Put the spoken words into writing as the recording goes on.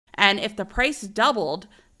And if the price doubled,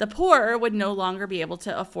 the poor would no longer be able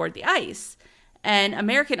to afford the ice. And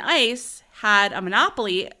American Ice had a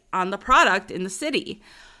monopoly on the product in the city.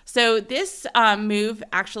 So this move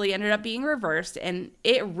actually ended up being reversed, and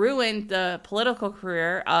it ruined the political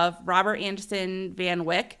career of Robert Anderson Van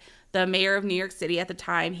Wyck, the mayor of New York City at the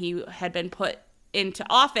time. He had been put into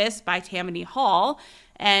office by Tammany Hall,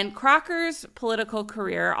 and Crocker's political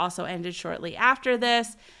career also ended shortly after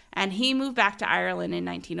this, and he moved back to Ireland in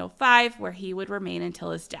 1905, where he would remain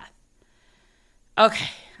until his death. Okay,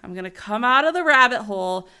 I'm going to come out of the rabbit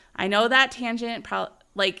hole. I know that tangent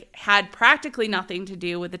had practically nothing to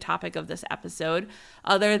do with the topic of this episode,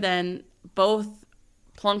 other than both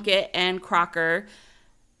Plunkitt and Crocker,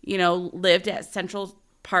 lived at Central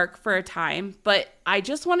Park for a time. But I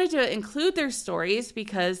just wanted to include their stories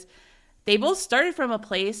because they both started from a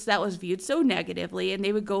place that was viewed so negatively, and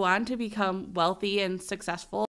they would go on to become wealthy and successful.